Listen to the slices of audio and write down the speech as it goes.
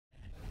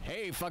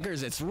Hey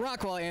fuckers, it's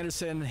Rockwell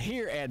Anderson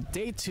here at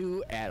day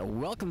 2 at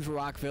Welcome to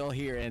Rockville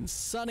here in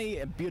sunny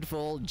and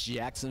beautiful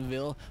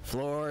Jacksonville,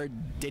 Florida.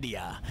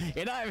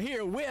 And I'm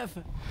here with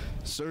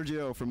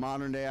Sergio from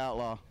Modern Day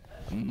Outlaw.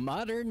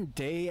 Modern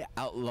Day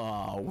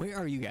Outlaw. Where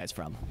are you guys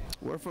from?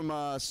 We're from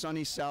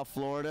sunny South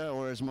Florida,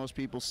 or as most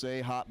people say,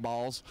 hot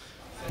balls.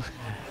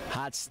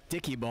 Hot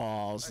sticky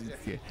balls.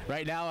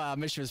 Right now,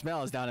 Mistress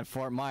Mel is down in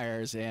Fort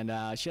Myers, and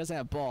she doesn't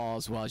have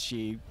balls. Well,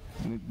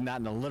 not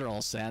in the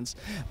literal sense,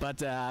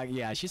 but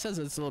yeah, she says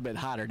it's a little bit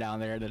hotter down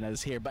there than it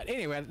is here. But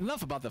anyway,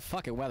 enough about the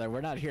fucking weather.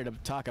 We're not here to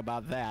talk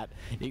about that.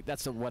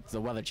 That's what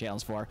the Weather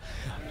Channel's for.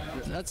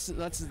 Let's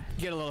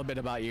get a little bit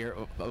about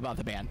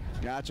the band.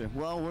 Gotcha.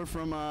 Well, we're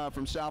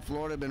from South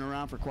Florida. Been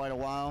around for quite a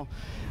while.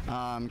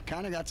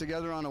 Kind of got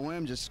together on a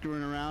whim, just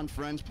screwing around,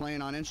 friends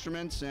playing on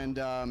instruments, and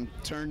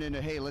turned into,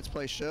 hey, let's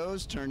play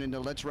shows. Turned into,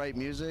 let's write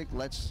music.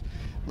 Let's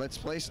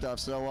play stuff.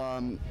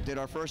 So did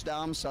our first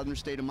album, Southern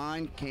State of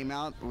Mind, came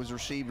out, was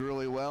received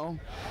really well.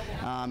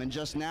 And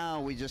just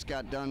now, we just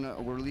got done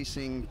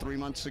releasing 3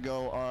 months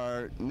ago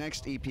our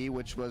next EP,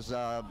 which was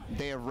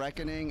Day of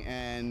Reckoning,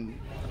 and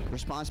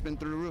response been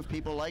through the roof.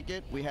 People like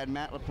it. We had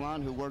Matt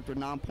LaPlante, who worked with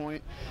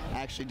Nonpoint,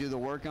 actually do the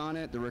work on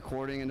it, the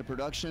recording and the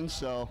production.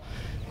 So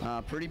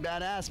pretty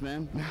badass,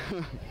 man.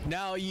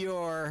 Now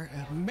your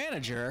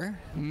manager,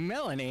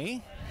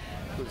 Melanie,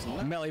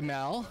 Melly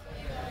Mel,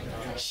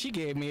 she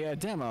gave me a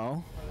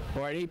demo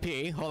or an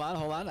EP. Hold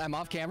on. I'm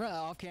off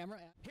camera.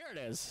 Here it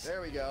is.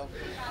 There we go.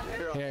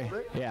 Here,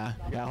 hold it. Yeah,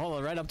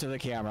 hold it right up to the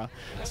camera.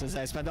 Since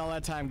I spent all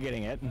that time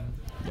getting it.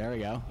 There we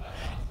go.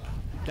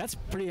 That's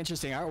pretty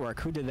interesting artwork.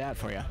 Who did that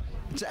for you?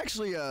 It's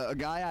actually a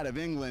guy out of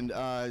England.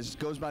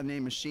 Goes by the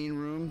name Machine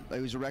Room.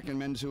 He was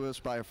recommended to us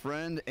by a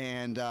friend,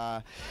 and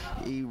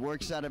he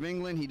works out of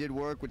England. He did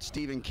work with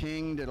Stephen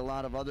King, did a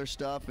lot of other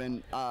stuff,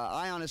 and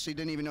I honestly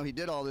didn't even know he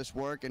did all this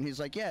work. And he's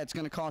like, yeah, it's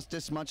going to cost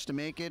this much to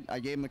make it. I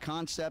gave him the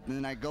concept, and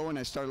then I go and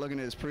I start looking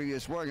at his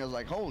previous work, and I was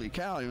like, holy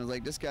cow. And I was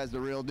like, this guy's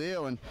the real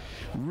deal, and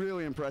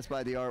really impressed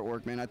by the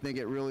artwork, man. I think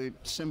it really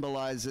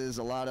symbolizes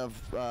a lot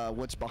of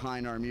what's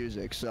behind our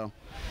music, so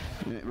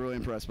really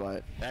impressed by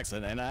it.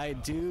 Excellent, and I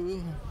do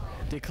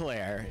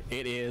declare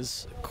it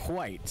is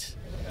quite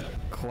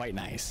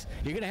nice.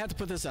 You're gonna have to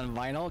put this on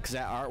vinyl because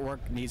that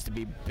artwork needs to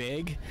be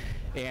big,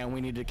 and we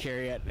need to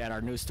carry it at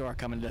our new store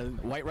coming to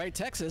White Wright,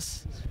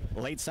 Texas,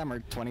 late summer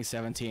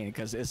 2017,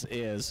 because this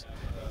is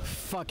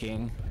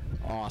fucking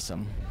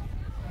awesome.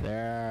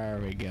 There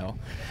we go.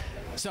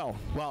 So,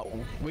 well,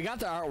 we got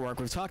the artwork,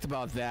 we've talked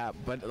about that,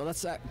 but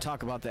let's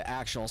talk about the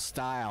actual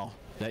style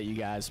that you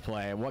guys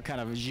play. What kind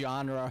of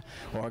genre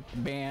or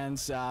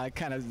bands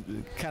kind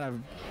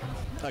of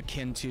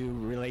akin to,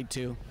 relate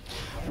to?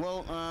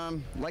 Well,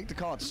 like to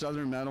call it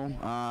Southern metal.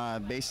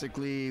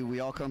 Basically, we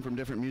all come from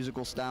different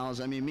musical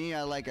styles. I mean,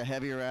 I like a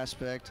heavier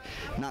aspect,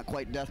 not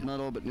quite death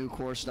metal, but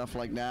newcore, stuff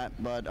like that.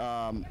 But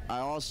I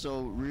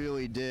also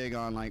really dig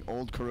on like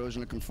old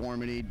Corrosion of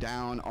Conformity,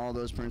 Down, all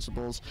those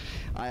principles.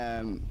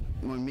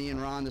 When me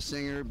and Ron, the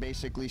singer,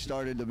 basically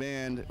started the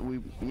band,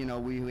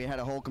 we had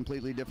a whole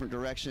completely different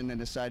direction and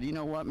decided, you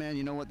know what, man,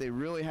 you know what they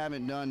really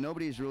haven't done?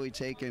 Nobody's really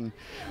taken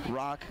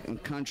rock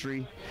and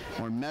country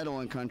or metal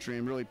and country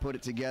and really put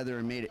it together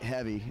and made it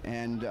heavy.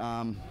 And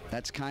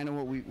that's kind of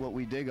what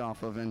we dig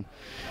off of, and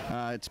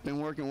it's been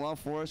working well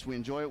for us. We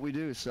enjoy what we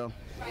do, so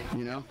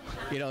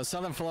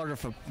Southern Florida,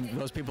 for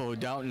those people who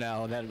don't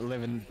know, that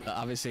live in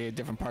obviously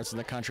different parts of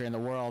the country and the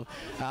world,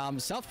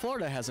 South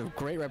Florida has a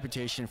great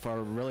reputation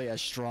for really a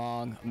strong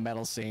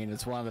metal scene.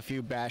 It's one of the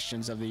few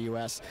bastions of the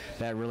U.S.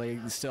 that really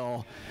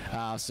still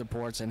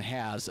supports and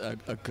has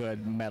a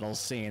good metal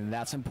scene.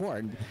 That's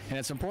important, and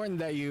it's important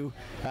that you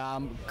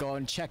go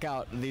and check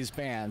out these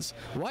bands.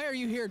 Why are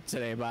you here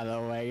today, by the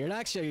way?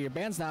 Your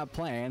band's not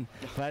playing,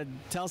 but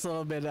tell us a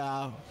little bit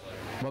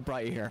what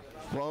brought you here.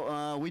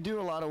 Well, we do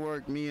a lot of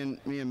work. Me and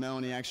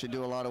Melanie actually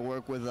do a lot of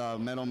work with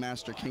Metal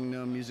Master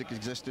Kingdom, Music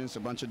Existence, a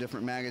bunch of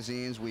different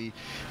magazines. We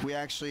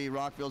actually,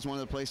 Rockville's one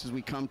of the places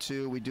we come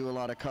to. We do a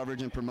lot of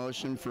coverage and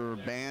promotion for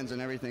bands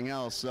and everything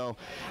else. So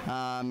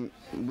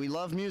we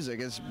love music.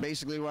 It's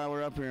basically why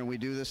we're up here, and we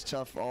do this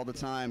stuff all the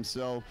time.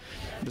 So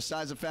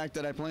besides the fact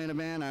that I play in a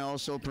band, I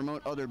also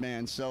promote other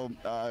bands. So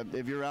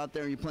if you're out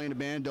there and you play in a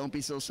band, don't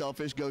be so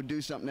selfish. Go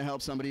do something to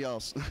help somebody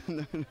else.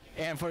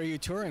 And for you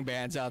touring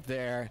bands out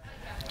there,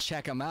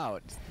 check them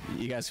out.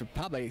 You guys are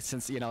probably,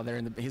 since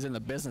he's in the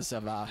business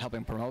of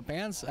helping promote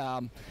bands,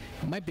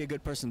 might be a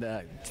good person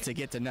to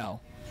get to know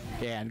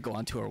and go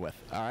on tour with.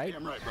 All right?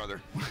 Damn right,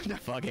 brother.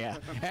 Fuck yeah.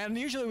 And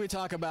usually we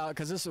talk about,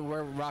 because this is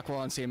where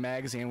Rockwell and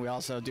magazine, we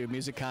also do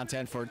music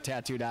content for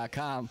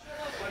Tattoo.com.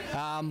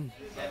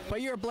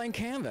 But you're a blank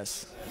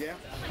canvas.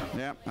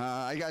 Yeah.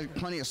 I got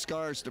plenty of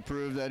scars to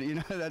prove that,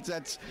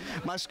 that's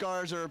my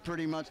scars are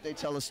pretty much, they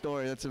tell a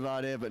story. That's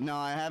about it. But no,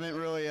 I haven't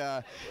really,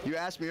 you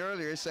asked me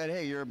earlier, you said,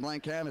 hey, you're a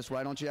blank canvas.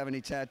 Why don't you have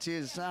any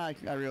tattoos? I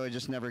really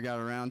just never got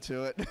around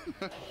to it.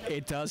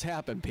 It does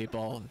happen,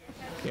 people.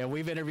 Yeah,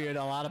 we've interviewed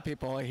a lot of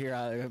people here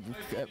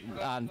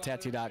on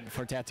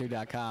for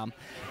Tattoo.com,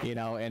 you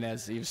know, and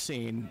as you've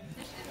seen,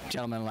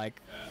 gentlemen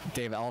like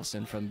Dave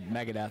Ellefson from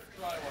Megadeth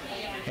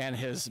and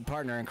his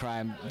partner in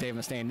crime, Dave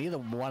Mustaine, neither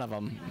one of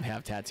them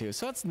have tattoos.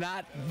 So it's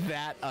not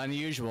that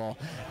unusual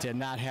to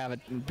not have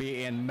it,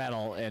 be in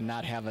metal and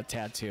not have a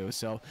tattoo.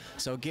 So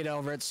get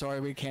over it. Sorry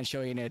we can't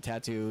show you any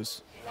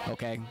tattoos,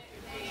 okay?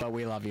 But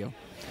we love you.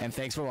 And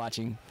thanks for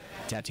watching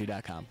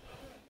Tattoo.com.